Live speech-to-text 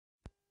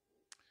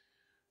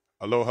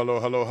Hello, hello,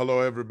 hello,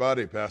 hello,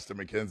 everybody. Pastor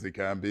Mackenzie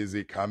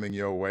Kambizzi coming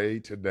your way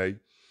today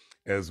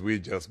as we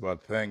just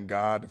but thank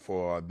God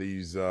for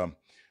these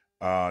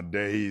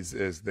days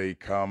as they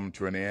come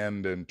to an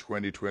end in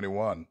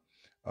 2021.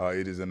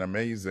 It is an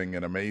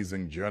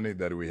amazing journey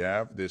that we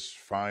have this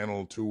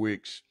final 2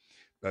 weeks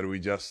that we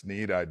just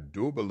need. I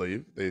do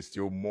believe there's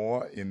still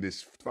more in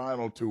this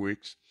final 2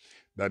 weeks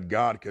that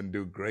God can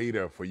do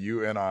greater for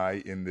you and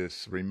I in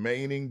this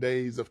remaining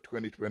days of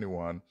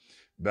 2021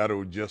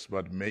 that'll just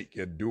but make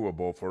it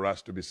doable for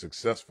us to be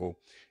successful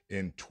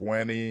in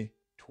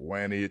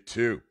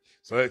 2022.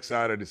 So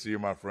excited to see you,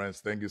 my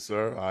friends. Thank you,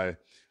 sir. I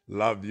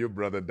love you,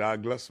 Brother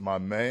Douglas, my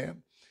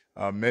man.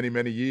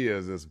 Many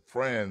years as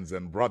friends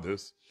and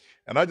brothers.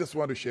 And I just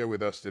want to share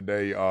with us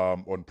today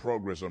on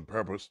Progress on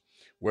Purpose,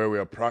 where we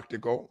are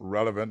practical,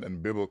 relevant,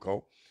 and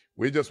biblical.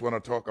 We just want to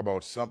talk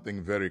about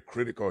something very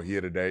critical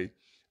here today.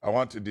 I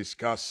want to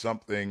discuss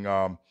something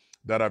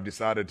that I've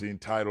decided to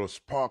entitle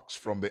 "Sparks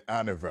from the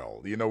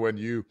ANVIL." You know, when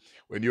you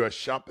are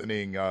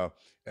sharpening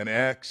an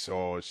axe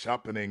or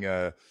sharpening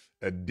a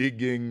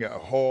digging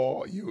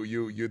hole,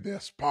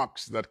 there's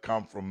sparks that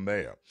come from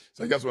there.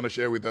 So I just want to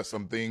share with us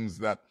some things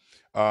that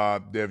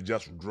they've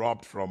just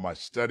dropped from my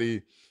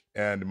study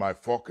and my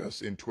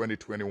focus in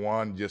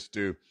 2021, just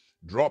to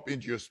drop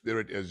into your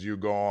spirit as you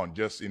go on.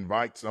 Just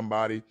invite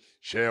somebody,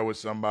 share with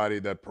somebody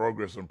that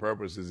Progress on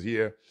Purpose is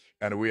here,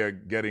 and we are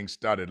getting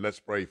started. Let's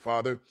pray.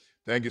 Father,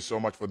 thank you so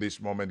much for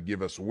this moment.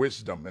 Give us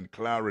wisdom and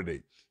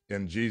clarity.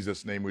 In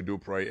Jesus' name we do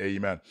pray.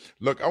 Amen.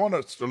 Look, I want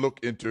us to look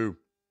into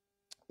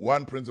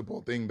one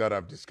principal thing that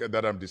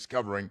I'm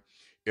discovering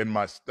in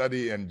my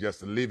study and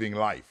just living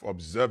life,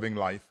 observing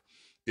life,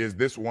 is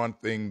this one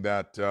thing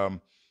that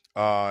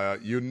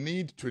you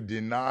need to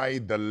deny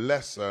the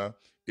lesser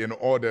in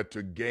order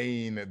to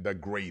gain the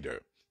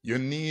greater. You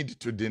need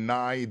to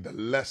deny the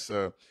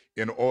lesser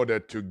in order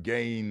to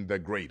gain the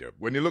greater.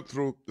 When you look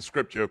through the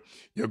scripture,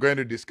 you're going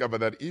to discover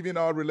that even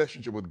our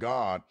relationship with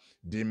God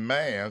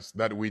demands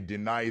that we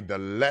deny the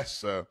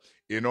lesser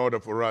in order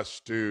for us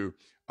to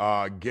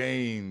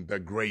gain the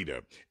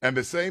greater. And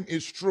the same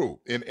is true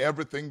in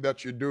everything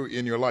that you do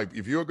in your life.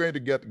 If you're going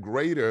to get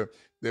greater,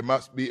 there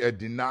must be a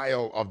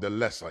denial of the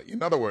lesser.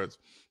 In other words,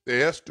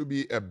 there has to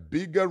be a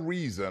bigger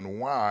reason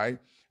why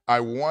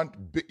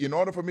in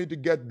order for me to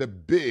get the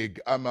big,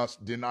 I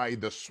must deny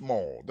the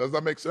small. Does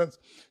that make sense?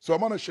 So I'm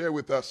going to share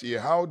with us here,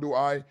 how do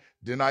I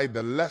deny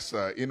the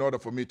lesser in order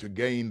for me to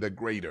gain the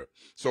greater?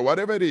 So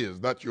whatever it is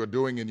that you're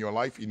doing in your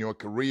life, in your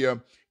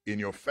career, in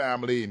your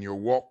family, in your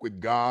walk with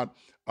God,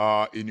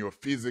 in your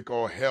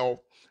physical health,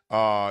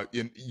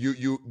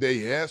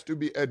 there has to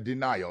be a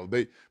denial.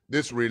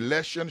 This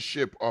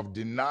relationship of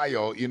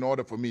denial in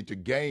order for me to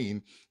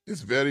gain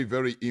is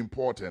very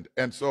important.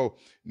 And so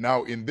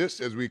now in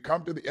this, as we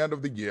come to the end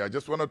of the year, I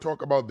just want to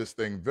talk about this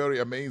thing very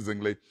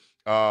amazingly,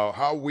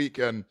 how we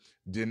can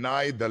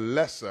deny the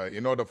lesser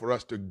in order for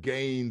us to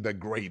gain the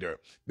greater.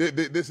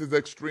 This is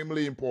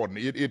extremely important.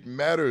 It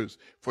matters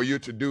for you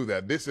to do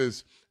that. This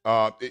is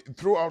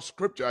throughout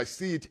scripture, I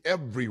see it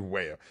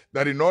everywhere,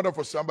 that in order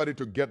for somebody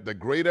to get the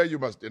greater, you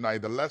must deny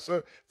the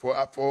lesser. For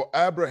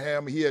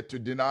Abraham, he had to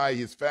deny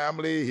his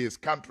family, his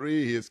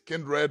country, his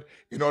kindred,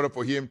 in order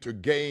for him to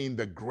gain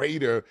the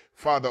greater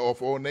Father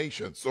of all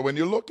nations. So when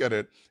you look at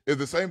it, it's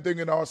the same thing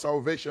in our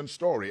salvation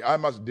story. I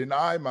must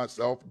deny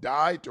myself,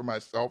 die to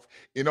myself,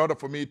 in order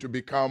for me to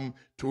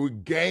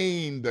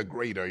gain the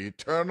greater,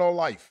 eternal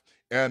life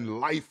and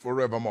life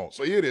forevermore.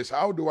 So here it is.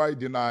 How do I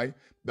deny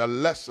the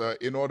lesser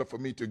in order for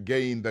me to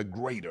gain the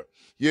greater?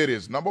 Here it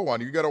is. Number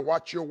one, you got to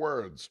watch your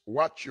words.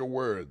 Watch your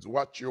words.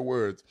 Watch your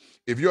words.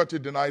 If you are to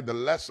deny the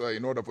lesser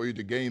in order for you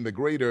to gain the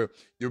greater,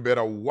 you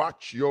better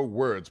watch your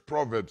words.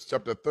 Proverbs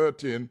chapter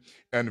 13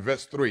 and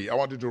verse 3. I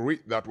want you to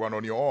read that one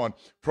on your own.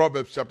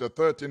 Proverbs chapter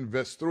 13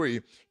 verse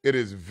 3. It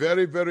is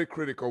very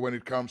critical when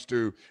it comes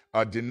to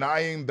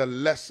denying the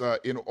lesser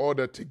in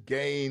order to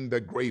gain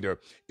the greater.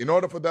 In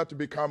order for that to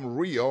become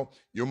real,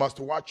 you must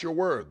watch your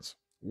words.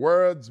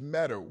 Words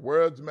matter.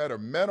 Words matter.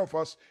 Many of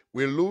us,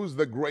 we lose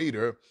the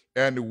greater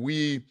and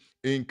we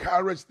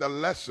encourage the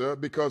lesser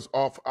because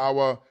of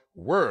our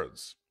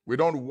words. We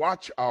don't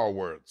watch our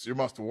words. You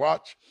must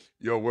watch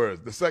your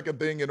words. The second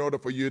thing, in order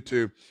for you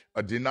to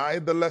deny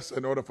the lesser,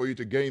 in order for you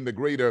to gain the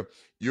greater,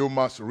 you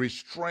must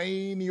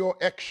restrain your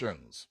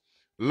actions.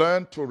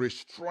 Learn to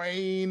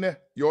restrain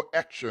your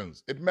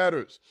actions. It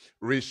matters.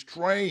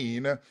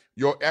 Restrain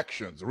your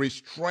actions.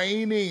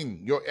 Restraining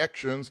your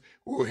actions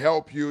will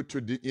help you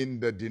in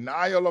the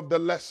denial of the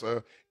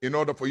lesser in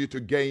order for you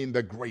to gain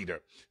the greater.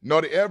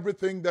 Not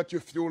everything that you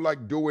feel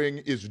like doing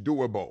is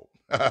doable.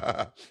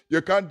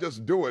 You can't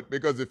just do it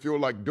because you feel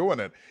like doing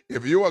it.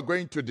 If you are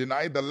going to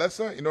deny the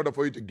lesser in order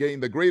for you to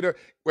gain the greater,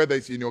 whether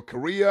it's in your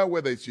career,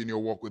 whether it's in your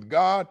walk with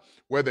God,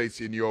 whether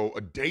it's in your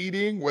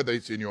dating, whether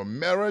it's in your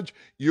marriage,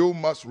 you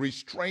must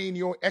restrain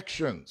your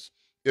actions.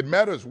 It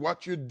matters.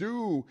 What you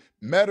do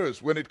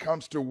matters when it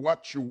comes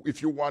to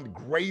if you want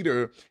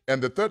greater.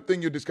 And the third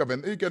thing you discover,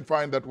 and you can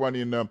find that one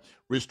in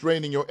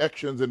Restraining Your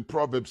Actions in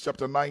Proverbs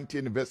chapter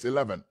 19, verse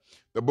 11.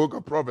 The book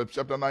of Proverbs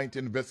chapter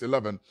 19, verse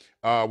 11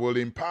 will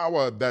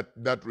empower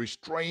that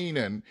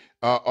restraining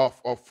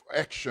of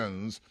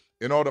actions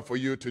in order for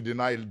you to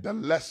deny the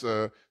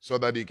lesser so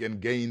that you can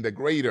gain the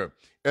greater.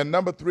 And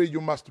number 3,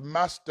 you must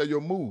master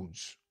your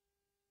moods.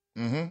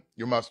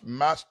 You must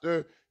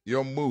master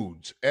your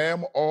moods.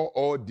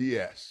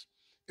 MOODS.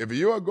 If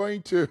you are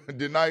going to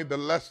deny the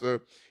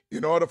lesser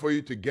in order for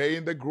you to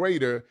gain the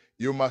greater,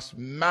 you must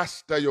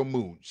master your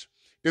moods.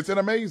 It's an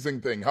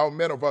amazing thing how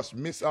many of us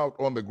miss out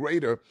on the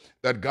greater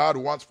that God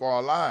wants for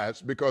our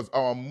lives because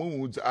our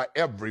moods are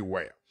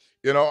everywhere.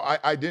 You know,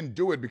 I didn't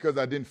do it because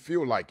I didn't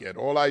feel like it.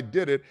 Or I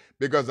did it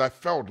because I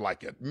felt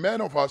like it.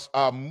 Many of us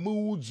are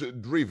moods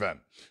driven.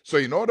 So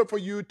in order for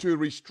you to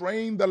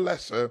restrain the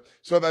lesser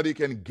so that you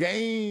can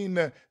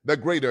gain the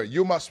greater,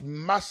 you must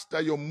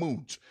master your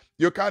moods.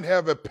 You can't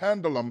have a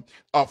pendulum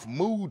of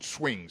mood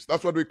swings.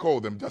 That's what we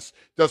call them, just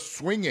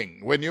swinging.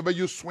 Whenever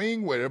you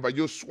swing, wherever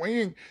you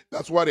swing,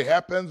 that's what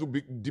happens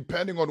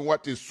depending on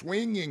what is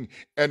swinging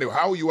and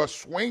how you are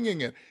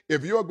swinging it.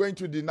 If you are going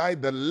to deny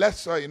the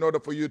lesser in order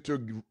for you to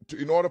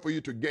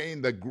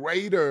gain the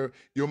greater,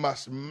 you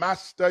must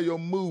master your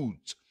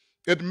moods.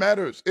 It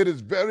matters. It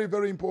is very,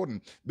 very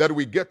important that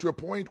we get to a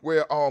point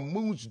where our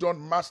moods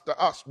don't master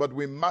us, but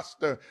we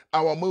master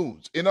our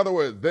moods. In other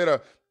words, there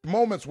are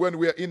moments when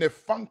we are in a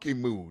funky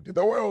mood.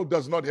 The world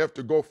does not have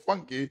to go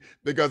funky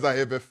because I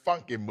have a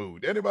funky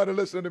mood. Anybody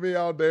listen to me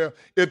out there?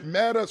 It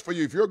matters for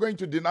you. If you're going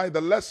to deny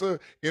the lesser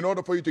in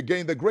order for you to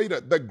gain the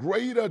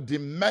greater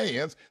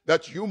demands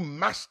that you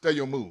master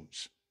your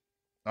moods.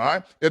 All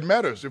right? It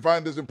matters. You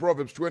find this in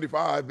Proverbs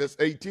 25, verse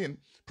 18.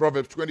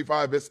 Proverbs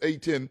 25, verse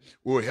 18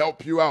 will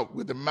help you out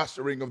with the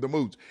mastering of the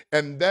moods.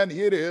 And then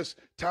here it is.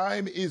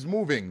 Time is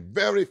moving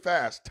very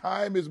fast.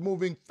 Time is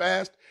moving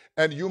fast,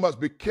 and you must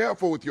be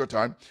careful with your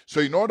time. So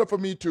in order for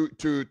me to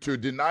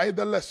deny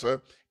the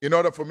lesser, in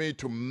order for me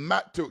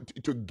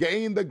to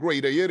gain the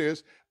greater, here it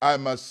is, I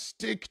must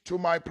stick to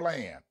my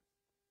plan.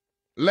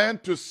 Learn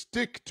to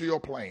stick to your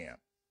plan.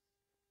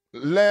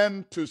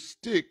 Learn to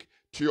stick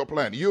to your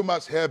plan. You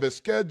must have a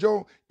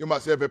schedule, you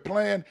must have a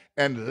plan,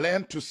 and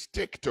learn to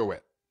stick to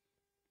it.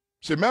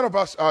 See, many of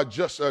us are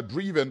just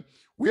driven.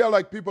 We are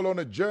like people on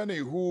a journey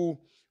who,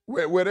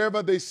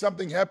 wherever there's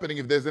something happening,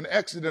 if there's an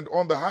accident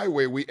on the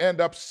highway, we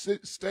end up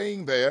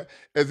staying there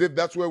as if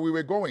that's where we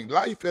were going.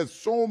 Life has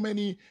so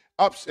many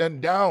ups and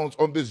downs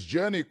on this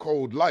journey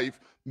called life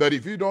that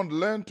if you don't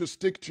learn to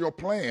stick to your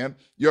plan,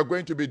 you're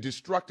going to be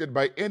distracted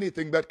by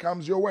anything that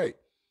comes your way.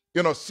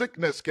 You know,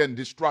 sickness can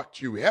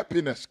distract you.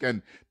 Happiness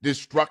can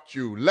distract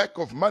you. Lack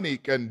of money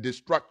can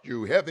distract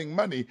you. Having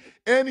money,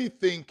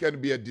 anything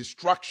can be a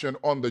distraction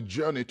on the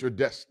journey to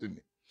destiny.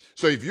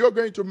 So if you're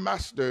going to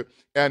master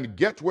and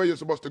get where you're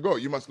supposed to go,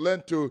 you must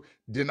learn to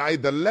deny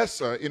the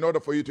lesser in order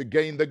for you to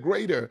gain the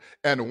greater.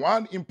 And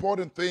one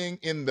important thing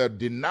in the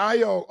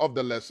denial of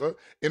the lesser,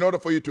 in order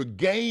for you to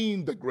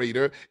gain the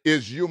greater,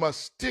 is you must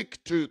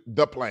stick to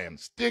the plan.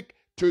 Stick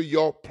to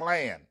your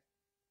plan.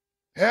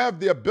 Have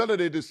the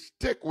ability to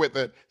stick with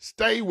it,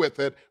 stay with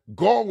it,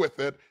 go with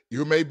it.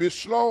 You may be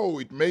slow,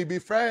 it may be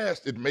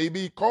fast, it may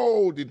be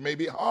cold, it may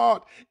be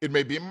hot, it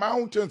may be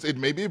mountains, it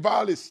may be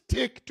valleys.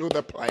 Stick to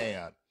the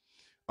plan.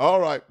 All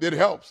right, it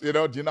helps,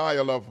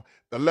 denial of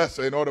the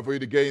lesser in order for you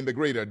to gain the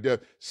greater.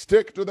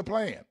 Stick to the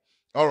plan.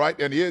 All right,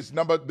 and here's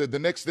the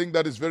next thing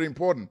that is very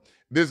important.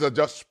 These are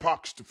just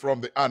sparks from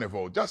the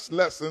ANVIL, just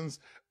lessons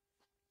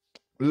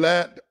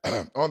learned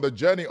on the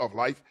journey of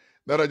life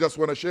that I just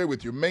want to share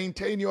with you.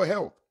 Maintain your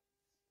health.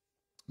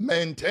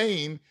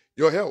 Maintain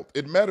your health.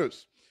 It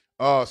matters.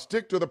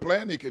 Stick to the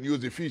plan. You can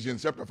use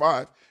Ephesians chapter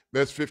 5,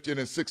 verse 15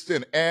 and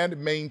 16. And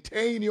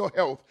maintain your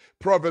health.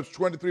 Proverbs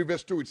 23,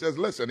 verse 2. It says,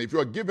 listen, if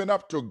you're giving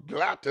up to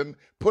glutton,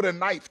 put a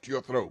knife to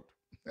your throat.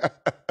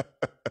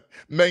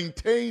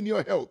 Maintain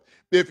your health.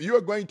 If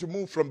you're going to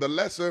move from the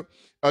lesser,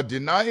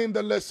 denying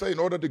the lesser in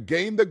order to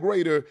gain the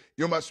greater,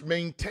 you must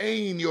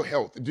maintain your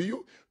health.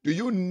 Do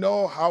you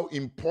know how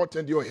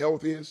important your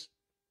health is?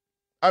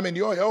 I mean,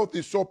 your health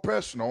is so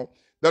personal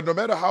that no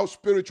matter how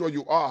spiritual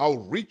you are, how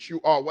rich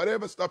you are,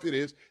 whatever stuff it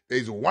is,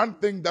 there's one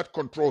thing that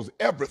controls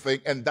everything,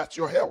 and that's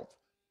your health.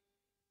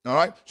 All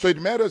right? So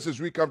it matters as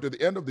we come to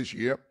the end of this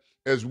year,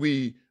 as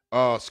we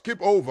skip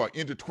over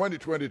into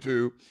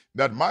 2022,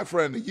 that, my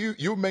friend,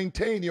 you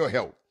maintain your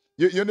health.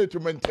 You need to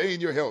maintain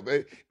your health.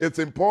 It's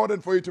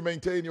important for you to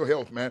maintain your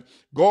health, man.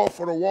 Go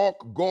for a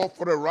walk, go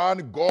for a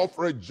run, go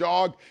for a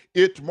jog,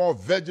 eat more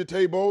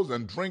vegetables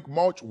and drink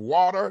much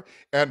water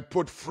and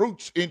put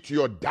fruits into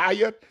your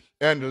diet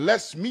and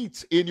less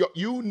meats in your.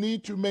 You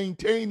need to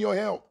maintain your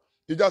health.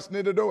 You just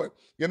need to do it.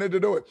 You need to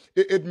do it.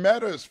 It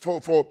matters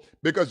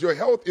because your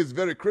health is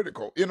very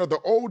critical. The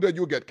older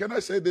you get. Can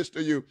I say this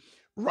to you?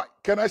 Right?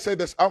 Can I say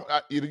this?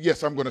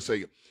 Yes, I'm going to say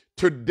it.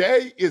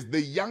 Today is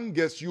the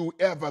youngest you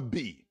ever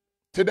be.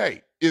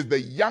 Today is the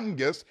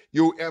youngest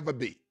you'll ever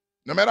be.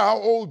 No matter how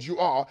old you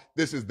are,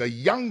 this is the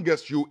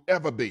youngest you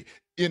ever be.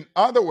 In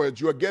other words,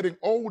 you are getting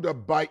older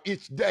by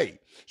each day.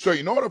 So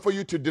in order for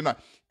you to deny,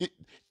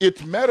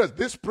 it matters.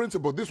 This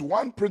principle, this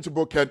one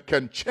principle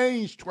can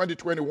change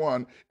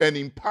 2021 and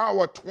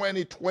empower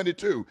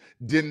 2022.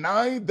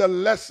 Deny the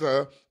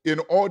lesser in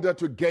order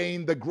to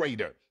gain the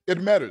greater.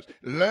 It matters.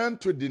 Learn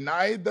to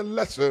deny the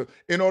lesser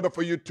in order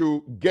for you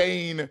to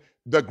gain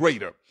the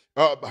greater.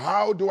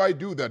 How do I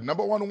do that?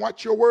 Number one,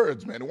 watch your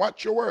words, man.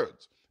 Watch your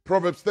words.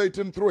 Proverbs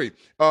 13:3.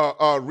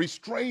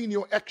 Restrain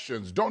your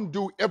actions. Don't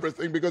do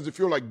everything because you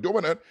feel like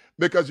doing it,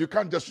 because you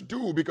can't just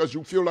do because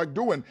you feel like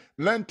doing.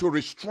 Learn to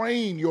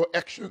restrain your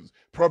actions.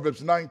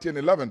 Proverbs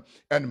 19:11.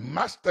 And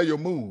master your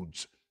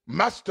moods.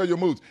 Master your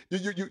moods.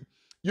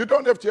 You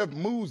don't have to have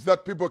moods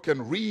that people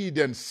can read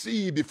and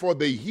see before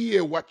they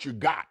hear what you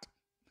got.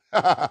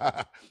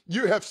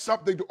 You have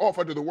something to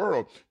offer to the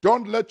world.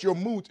 Don't let your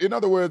moods, in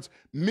other words,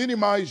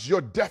 minimize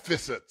your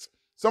deficits.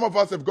 Some of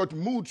us have got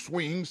mood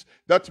swings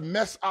that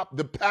mess up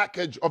the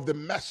package of the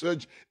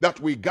message that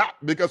we got,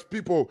 because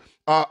people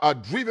are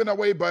driven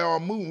away by our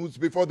moods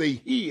before they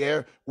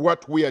hear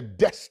what we are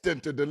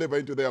destined to deliver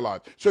into their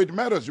lives. So it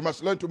matters. You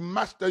must learn to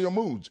master your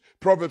moods.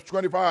 Proverbs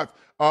 25,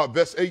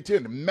 verse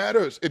 18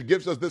 matters. It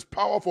gives us this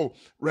powerful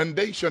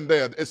rendition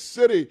there. A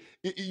city,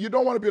 you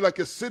don't want to be like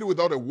a city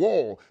without a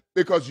wall,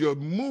 because your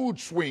mood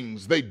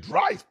swings, they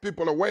drive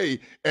people away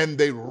and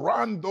they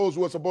run those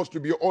who are supposed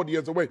to be your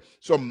audience away.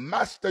 So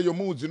master your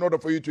moods in order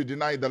for you to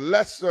deny the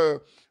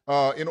lesser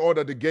in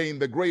order to gain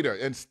the greater.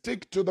 And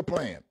stick to the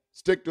plan.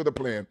 Stick to the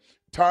plan.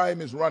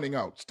 Time is running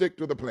out. Stick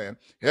to the plan.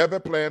 Have a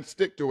plan.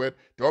 Stick to it.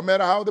 Don't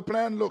matter how the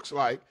plan looks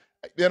like.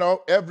 You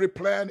know, every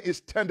plan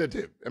is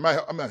tentative. Am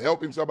I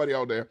helping somebody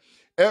out there?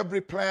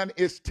 Every plan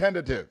is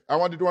tentative. I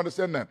want you to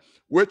understand that,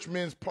 which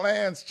means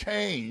plans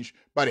change,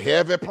 but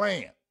have a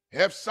plan.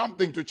 Have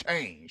something to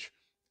change.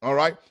 All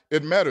right?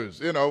 It matters,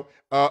 you know.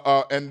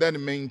 And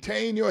then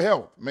maintain your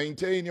health.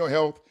 Maintain your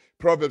health.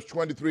 Proverbs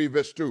 23,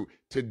 verse 2.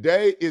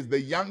 Today is the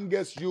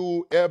youngest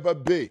you'll ever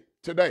be.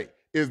 Today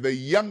is the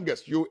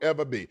youngest you'll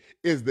ever be.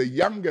 Is the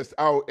youngest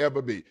I'll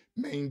ever be.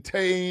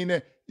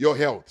 Maintain your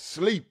health.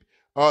 Sleep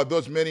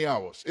those many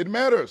hours. It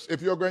matters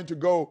if you're going to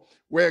go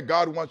where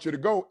God wants you to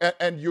go,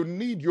 and you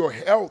need your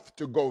health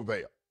to go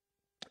there.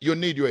 You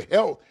need your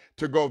health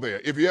to go there.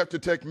 If you have to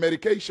take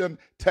medication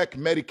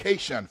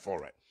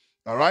for it.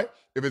 All right?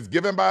 If it's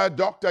given by a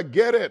doctor,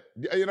 get it.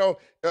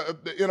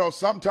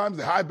 Sometimes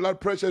the high blood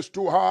pressure is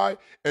too high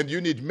and you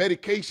need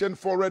medication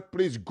for it.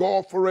 Please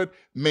go for it.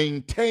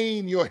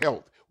 Maintain your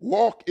health.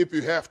 Walk if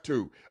you have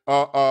to.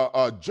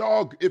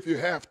 Jog if you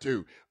have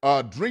to.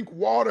 Drink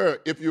water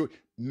if you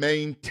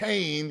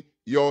maintain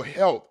your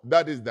health.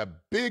 That is the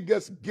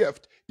biggest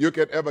gift you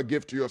can ever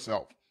give to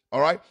yourself. All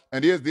right?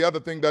 And here's the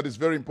other thing that is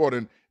very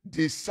important.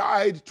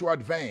 Decide to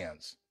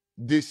advance.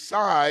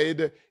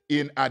 Decide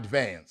in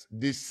advance.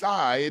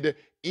 Decide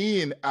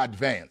in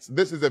advance.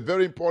 This is a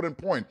very important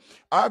point.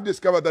 I've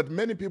discovered that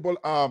many people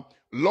are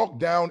locked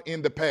down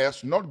in the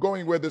past, not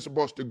going where they're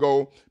supposed to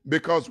go,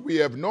 because we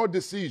have no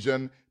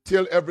decision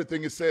till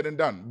everything is said and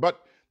done.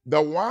 But the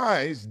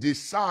wise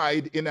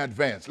decide in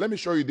advance. Let me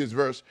show you this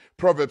verse.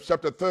 Proverbs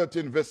chapter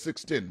 13, verse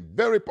 16.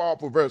 Very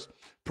powerful verse.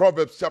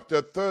 Proverbs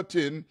chapter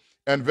 13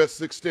 and verse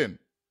 16.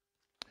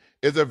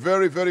 It's a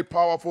very, very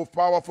powerful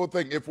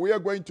thing. If we are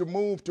going to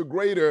move to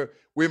greater,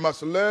 we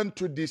must learn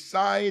to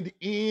decide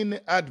in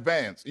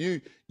advance.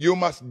 You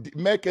must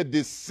make a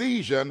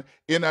decision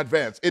in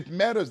advance. It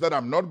matters that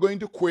I'm not going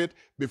to quit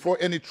before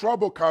any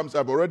trouble comes.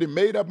 I've already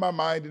made up my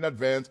mind in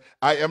advance.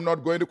 I am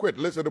not going to quit.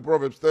 Listen to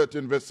Proverbs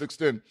 13, verse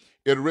 16.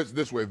 It reads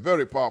this way,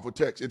 very powerful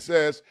text. It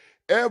says,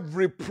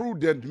 every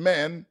prudent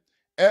man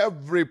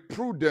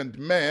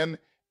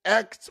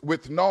acts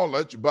with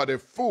knowledge, but a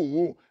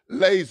fool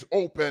lays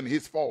open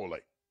his folly.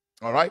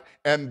 All right?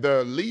 And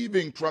the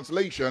Living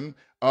Translation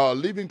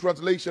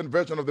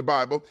version of the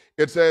Bible,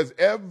 it says,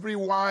 every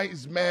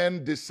wise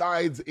man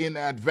decides in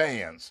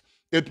advance.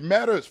 It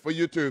matters for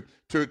you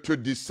to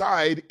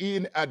decide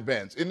in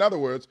advance. In other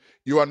words,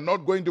 you are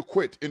not going to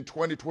quit in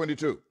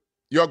 2022.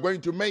 You are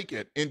going to make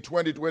it in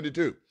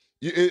 2022.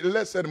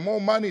 Listen, more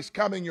money is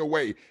coming your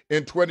way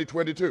in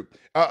 2022.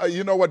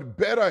 You know what?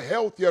 Better,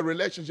 healthier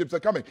relationships are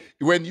coming.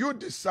 When you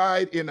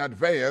decide in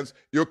advance,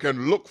 you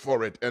can look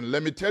for it. And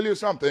let me tell you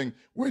something.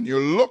 When you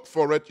look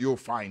for it, you'll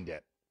find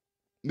it.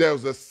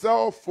 There's a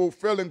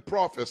self-fulfilling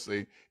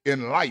prophecy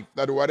in life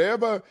that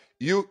whatever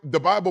the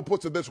Bible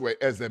puts it this way,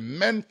 as a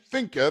man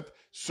thinketh,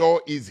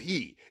 so is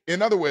he.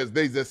 In other words,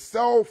 there's a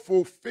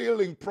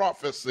self-fulfilling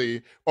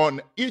prophecy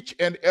on each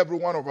and every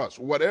one of us.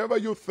 Whatever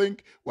you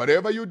think,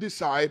 whatever you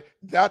decide,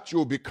 that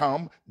you'll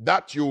become,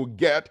 that you'll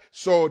get.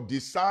 So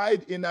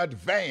decide in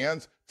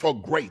advance for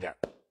greater.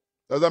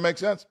 Does that make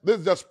sense? This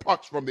is just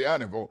sparks from the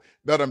ANVIL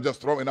that I'm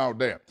just throwing out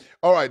there.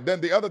 All right,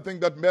 then the other thing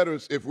that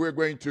matters, if we're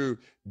going to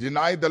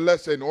deny the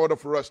lesser in order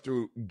for us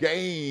to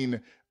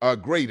gain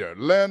greater,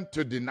 learn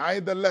to deny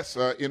the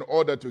lesser in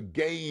order to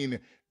gain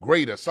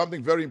greater.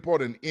 Something very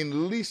important,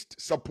 enlist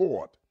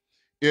support.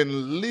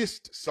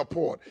 Enlist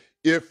support.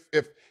 If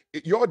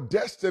Your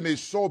destiny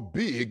is so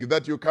big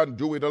that you can't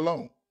do it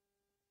alone.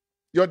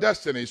 Your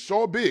destiny is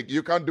so big,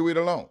 you can't do it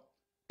alone.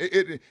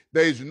 There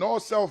is no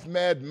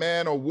self-made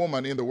man or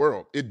woman in the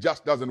world. It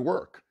just doesn't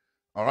work.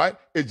 All right?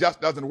 It just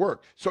doesn't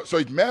work. So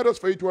it matters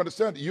for you to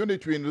understand. You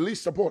need to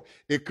enlist support.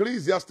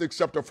 Ecclesiastes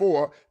chapter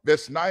 4,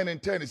 verse 9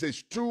 and 10, it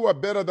says, two are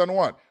better than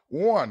one.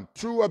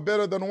 Two are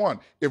better than one.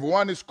 If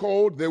one is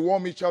cold, they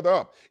warm each other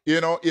up. You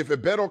know, if a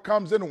battle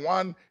comes in,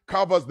 one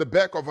covers the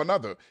back of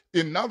another.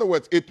 In other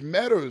words, it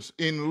matters.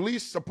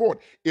 Enlist support.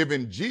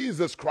 Even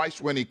Jesus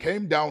Christ, when he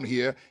came down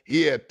here,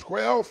 he had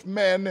 12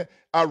 men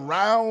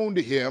around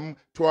him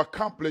to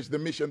accomplish the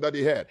mission that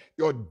he had.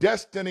 Your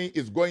destiny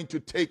is going to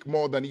take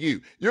more than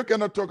you. You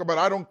cannot talk about,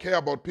 I don't care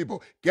about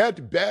people.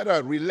 Get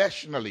better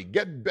relationally.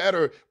 Get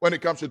better when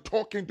it comes to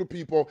talking to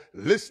people,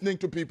 listening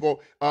to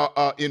people,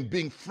 in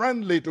being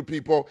friendly to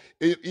people.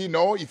 You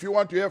know, if you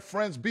want to have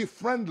friends, be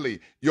friendly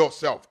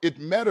yourself. It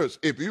matters.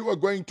 If you are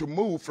going to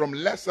move from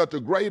lesser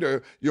to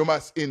greater, you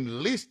must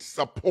enlist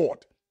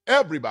support.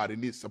 Everybody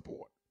needs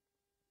support.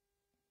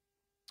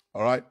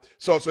 All right.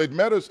 So it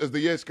matters as the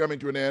year is coming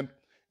to an end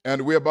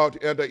and we're about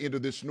to enter into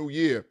this new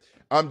year.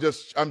 I'm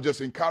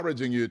just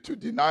encouraging you to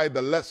deny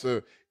the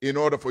lesser in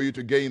order for you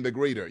to gain the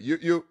greater.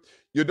 You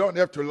don't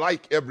have to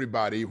like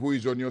everybody who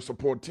is on your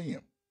support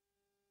team.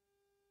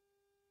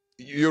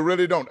 You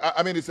really don't.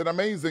 I mean, it's an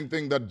amazing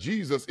thing that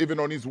Jesus, even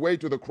on his way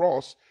to the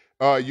cross,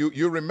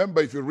 you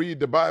remember if you read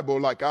the Bible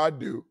like I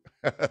do,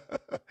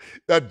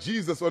 that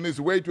Jesus on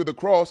his way to the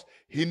cross,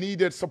 he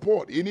needed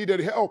support. He needed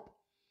help.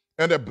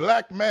 And a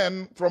black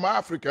man from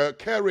Africa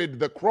carried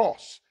the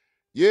cross.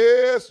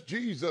 Yes,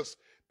 Jesus,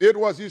 it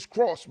was his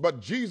cross. But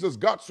Jesus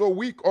got so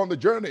weak on the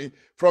journey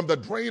from the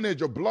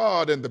drainage of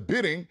blood and the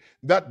beating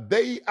that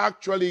they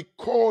actually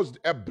caused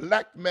a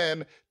black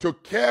man to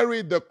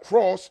carry the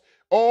cross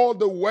all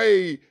the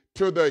way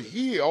to the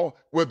hill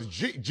where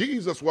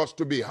Jesus was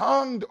to be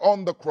hung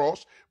on the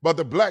cross, but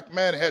the black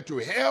man had to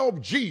help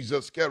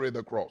Jesus carry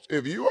the cross.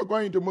 If you are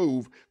going to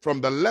move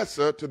from the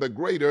lesser to the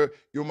greater,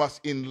 you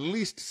must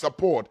enlist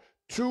support.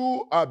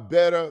 Two are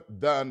better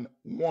than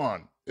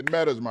one. It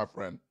matters, my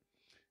friend.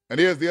 And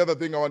here's the other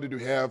thing I wanted to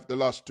have, the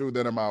last two,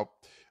 then I'm out.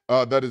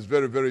 That is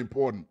very, very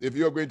important. If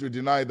you're going to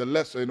deny the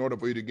lesser in order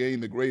for you to gain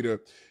the greater,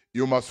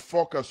 you must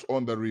focus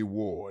on the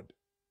reward.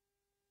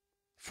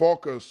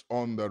 Focus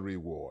on the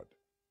reward.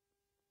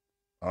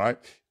 All right?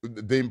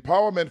 The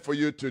empowerment for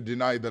you to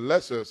deny the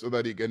lesser so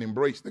that you can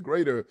embrace the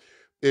greater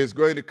is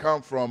going to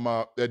come from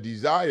the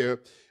desire,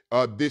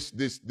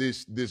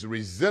 this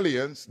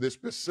resilience, this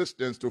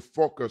persistence to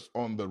focus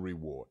on the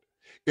reward.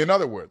 In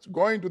other words,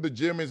 going to the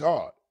gym is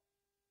hard.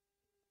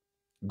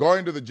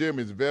 Going to the gym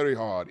is very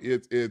hard.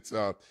 It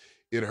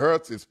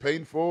hurts. It's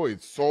painful.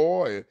 It's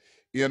sore.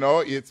 You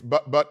know,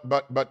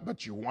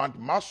 but you want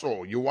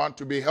muscle. You want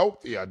to be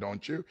healthier,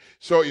 don't you?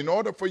 So in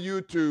order for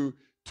you to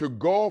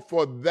go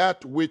for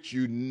that which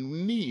you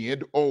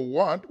need or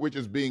want, which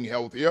is being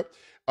healthier,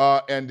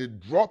 and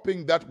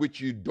dropping that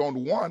which you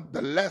don't want,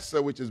 the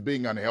lesser, which is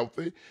being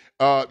unhealthy,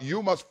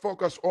 you must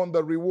focus on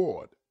the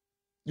reward.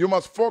 You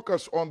must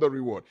focus on the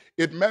reward.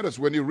 It matters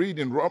when you read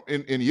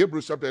in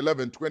Hebrews chapter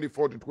 11,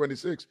 24 to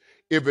 26,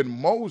 even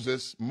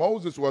Moses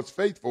was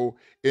faithful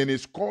in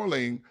his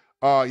calling.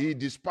 He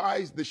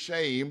despised the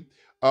shame.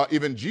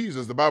 Even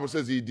Jesus, the Bible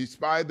says he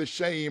despised the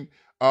shame,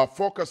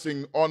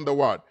 focusing on the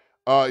what?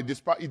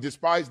 He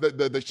despised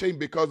the shame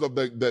because of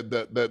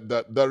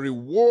the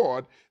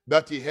reward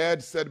that he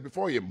had set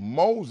before him.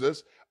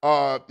 Moses,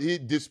 he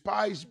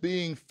despised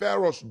being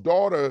Pharaoh's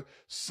daughter's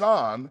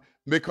son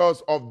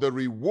because of the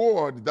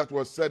reward that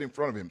was set in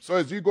front of him. So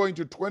as you go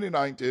into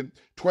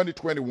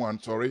 2021,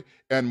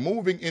 and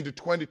moving into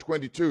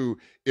 2022,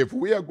 if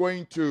we are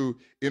going to,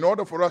 in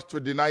order for us to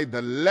deny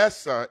the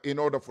lesser, in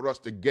order for us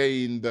to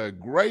gain the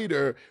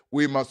greater,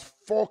 we must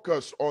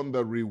focus on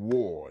the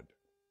reward.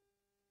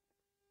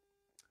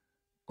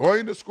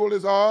 Going to school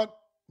is hard,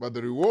 but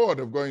the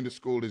reward of going to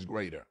school is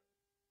greater.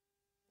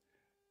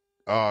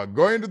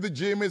 Going to the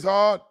gym is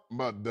hard,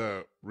 but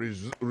the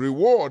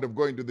reward of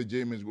going to the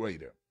gym is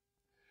greater.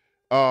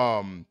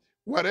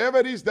 Whatever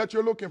it is that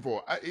you're looking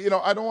for,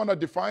 I don't want to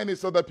define it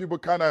so that people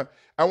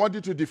I want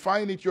you to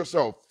define it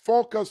yourself.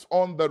 Focus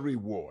on the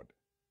reward.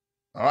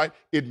 All right?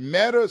 It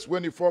matters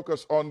when you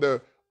focus on the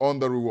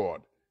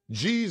reward.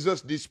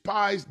 Jesus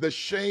despised the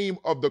shame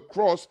of the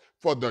cross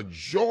for the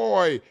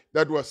joy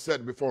that was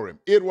set before him.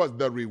 It was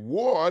the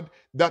reward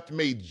that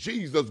made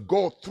Jesus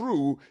go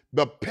through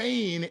the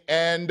pain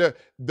and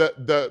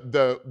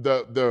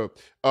the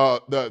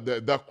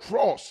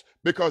cross,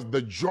 because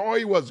the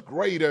joy was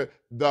greater.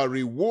 The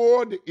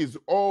reward is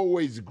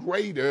always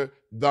greater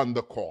than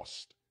the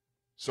cost.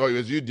 So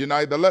as you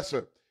deny the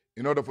lesser,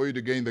 in order for you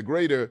to gain the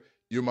greater,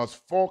 you must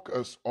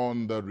focus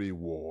on the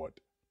reward.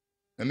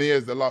 And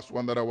here's the last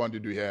one that I want you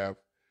to have.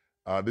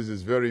 This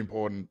is very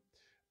important.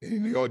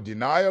 In your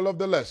denial of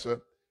the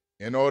lesser,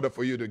 in order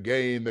for you to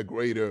gain the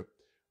greater,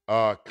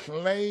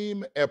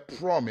 claim a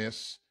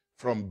promise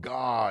from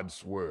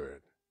God's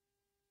word.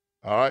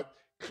 All right?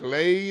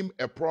 Claim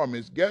a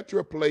promise. Get to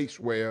a place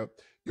where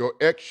Your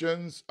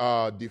actions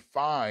are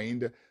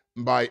defined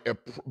by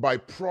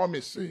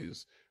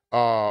promises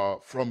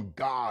from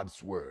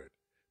God's word.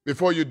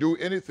 Before you do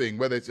anything,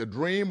 whether it's a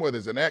dream, whether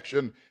it's an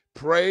action,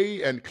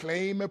 pray and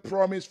claim a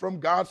promise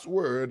from God's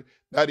word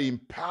that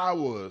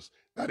empowers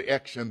that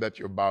action that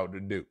you're about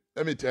to do.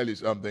 Let me tell you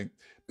something,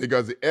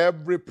 because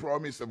every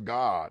promise of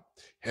God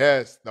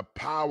has the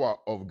power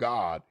of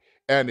God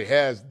and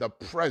has the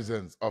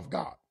presence of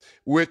God,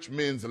 which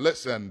means,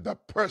 listen, the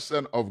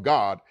person of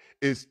God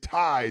is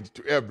tied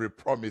to every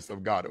promise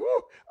of God.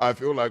 Ooh, I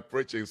feel like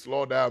preaching.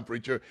 Slow down,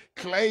 preacher.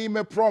 Claim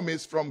a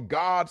promise from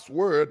God's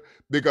word,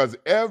 because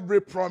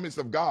every promise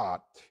of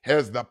God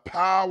has the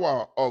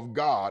power of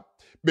God,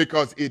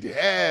 because it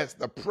has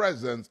the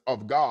presence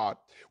of God,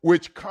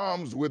 which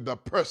comes with the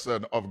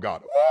person of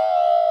God.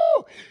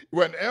 Ooh!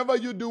 Whenever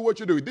you do what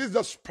you do, this is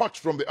just sparks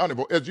from the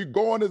ANVIL. As you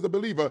go on as a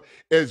believer,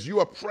 as you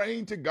are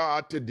praying to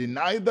God to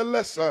deny the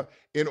lesser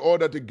in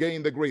order to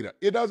gain the greater.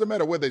 It doesn't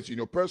matter whether it's in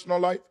your personal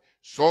life,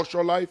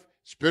 social life,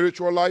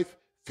 spiritual life,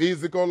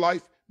 physical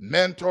life,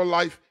 mental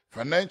life,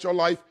 financial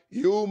life.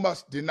 You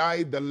must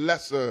deny the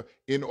lesser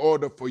in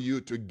order for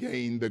you to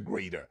gain the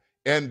greater.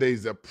 And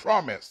there's a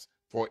promise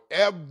for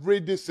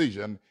every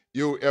decision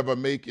you ever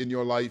make in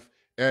your life,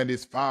 and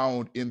is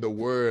found in the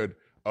word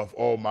of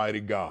Almighty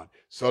God.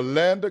 So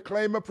learn to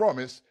claim a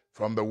promise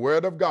from the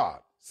word of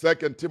God.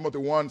 2 Timothy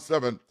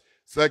 1:7.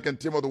 2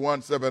 Timothy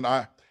 1:7.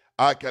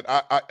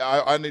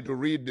 I need to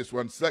read this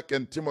one.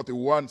 2 Timothy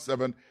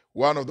 1:7.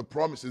 One of the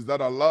promises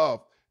that I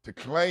love to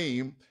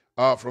claim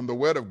from the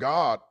word of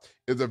God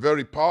is a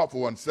very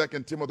powerful one.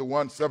 2 Timothy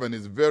 1:7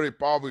 is very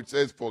powerful. It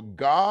says, "For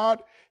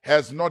God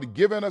has not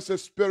given us a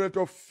spirit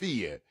of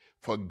fear."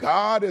 For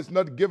God has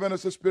not given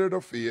us a spirit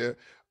of fear,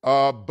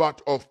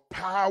 but of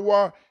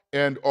power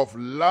and of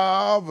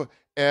love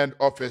and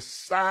of a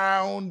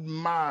sound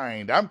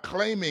mind. I'm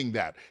claiming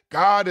that.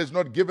 God has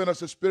not given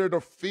us a spirit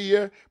of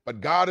fear, but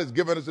God has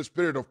given us a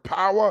spirit of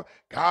power.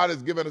 God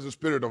has given us a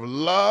spirit of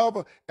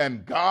love,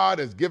 and God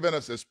has given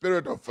us a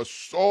spirit of a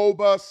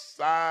sober,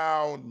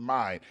 sound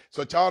mind.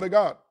 So, child of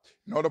God,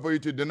 in order for you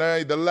to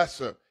deny the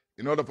lesser,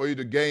 in order for you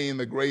to gain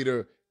the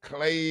greater,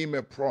 claim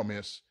a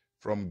promise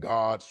from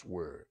God's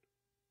word.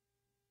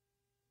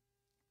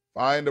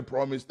 Find a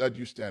promise that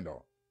you stand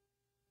on.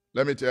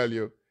 Let me tell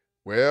you,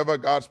 wherever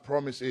God's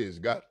promise is,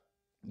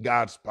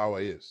 God's power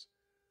is.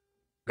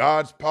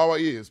 God's power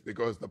is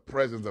because the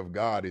presence of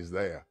God is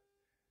there.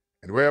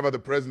 And wherever the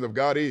presence of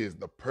God is,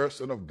 the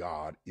person of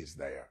God is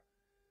there.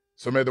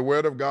 So may the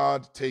word of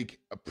God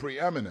take a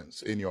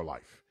preeminence in your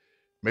life.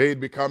 May it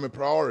become a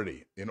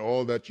priority in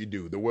all that you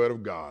do. The word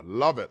of God.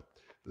 Love it.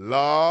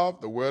 Love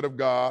the word of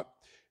God.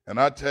 And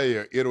I tell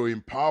you, it will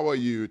empower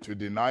you to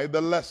deny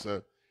the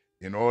lesser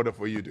in order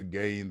for you to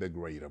gain the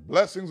greater.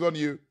 Blessings on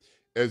you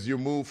as you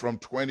move from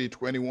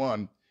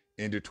 2021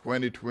 into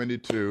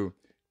 2022.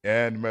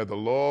 And may the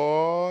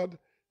Lord's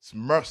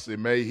mercy,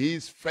 may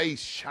his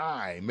face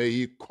shine. May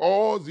he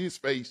cause his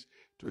face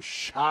to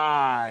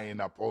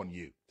shine upon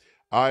you.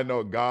 I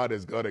know God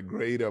has got a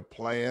greater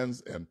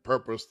plans and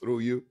purpose through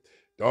you.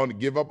 Don't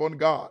give up on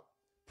God.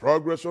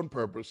 Progress on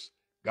purpose.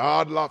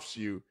 God loves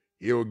you.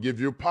 He will give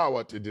you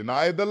power to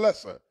deny the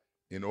lesser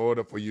in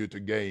order for you to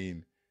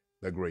gain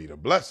the greater.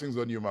 Blessings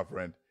on you, my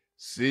friend.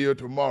 See you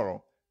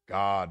tomorrow,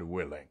 God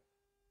willing.